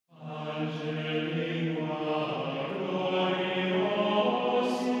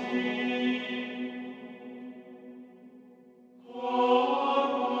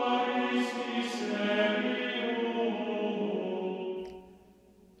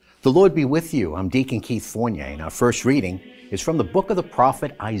The Lord be with you. I'm Deacon Keith Fournier, and our first reading is from the book of the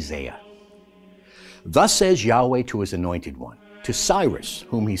prophet Isaiah. Thus says Yahweh to his anointed one, to Cyrus,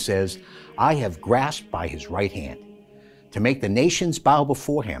 whom he says, I have grasped by his right hand, to make the nations bow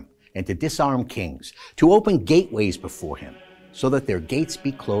before him, and to disarm kings, to open gateways before him, so that their gates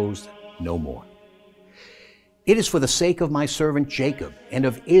be closed no more. It is for the sake of my servant Jacob, and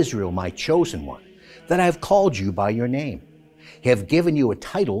of Israel my chosen one, that I have called you by your name, have given you a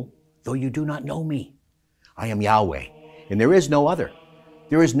title, though you do not know me. I am Yahweh, and there is no other.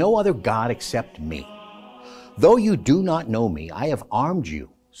 There is no other God except me. Though you do not know me, I have armed you,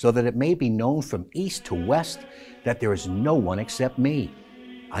 so that it may be known from east to west that there is no one except me.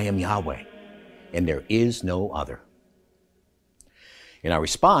 I am Yahweh, and there is no other. And our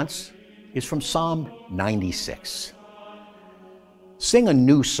response is from Psalm 96. Sing a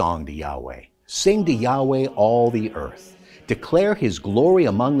new song to Yahweh. Sing to Yahweh all the earth. Declare his glory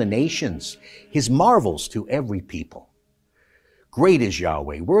among the nations, his marvels to every people. Great is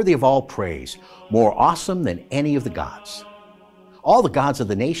Yahweh, worthy of all praise, more awesome than any of the gods. All the gods of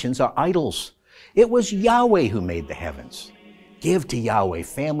the nations are idols. It was Yahweh who made the heavens. Give to Yahweh,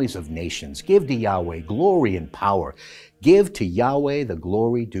 families of nations. Give to Yahweh glory and power. Give to Yahweh the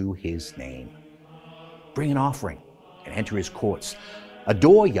glory due his name. Bring an offering and enter his courts.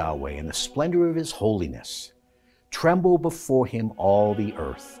 Adore Yahweh in the splendor of his holiness. Tremble before him, all the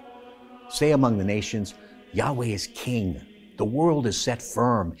earth. Say among the nations, Yahweh is king. The world is set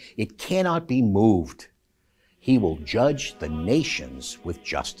firm. It cannot be moved. He will judge the nations with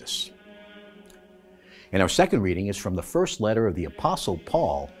justice. And our second reading is from the first letter of the Apostle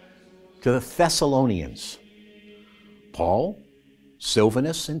Paul to the Thessalonians. Paul,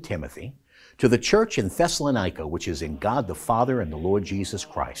 Silvanus, and Timothy, to the church in Thessalonica, which is in God the Father and the Lord Jesus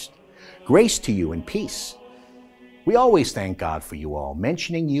Christ. Grace to you and peace. We always thank God for you all,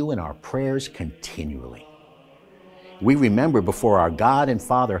 mentioning you in our prayers continually. We remember before our God and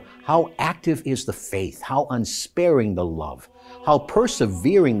Father how active is the faith, how unsparing the love, how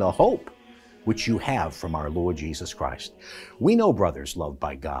persevering the hope which you have from our Lord Jesus Christ. We know, brothers loved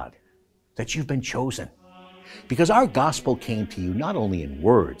by God, that you've been chosen, because our gospel came to you not only in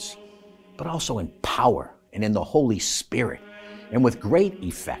words, but also in power and in the Holy Spirit, and with great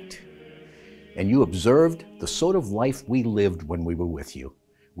effect. And you observed the sort of life we lived when we were with you,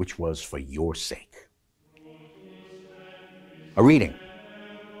 which was for your sake. A reading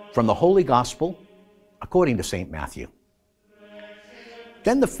from the Holy Gospel according to St. Matthew.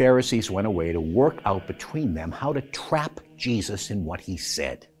 Then the Pharisees went away to work out between them how to trap Jesus in what he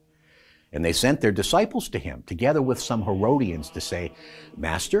said. And they sent their disciples to him, together with some Herodians, to say,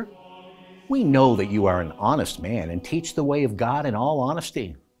 Master, we know that you are an honest man and teach the way of God in all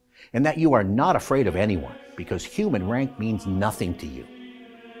honesty, and that you are not afraid of anyone, because human rank means nothing to you.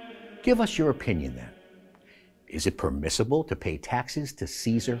 Give us your opinion then. Is it permissible to pay taxes to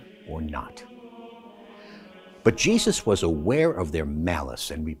Caesar or not? But Jesus was aware of their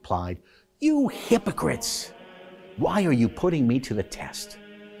malice and replied, You hypocrites! Why are you putting me to the test?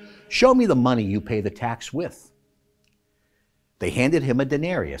 Show me the money you pay the tax with. They handed him a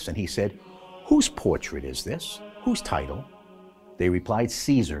denarius, and he said, Whose portrait is this? Whose title? They replied,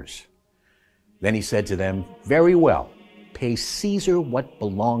 Caesar's. Then he said to them, Very well, pay Caesar what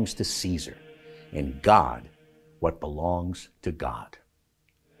belongs to Caesar, and God what belongs to God.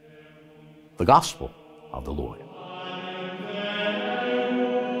 The Gospel of the Lord.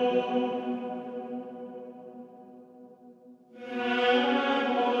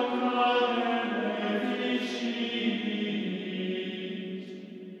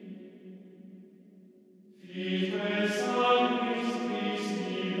 It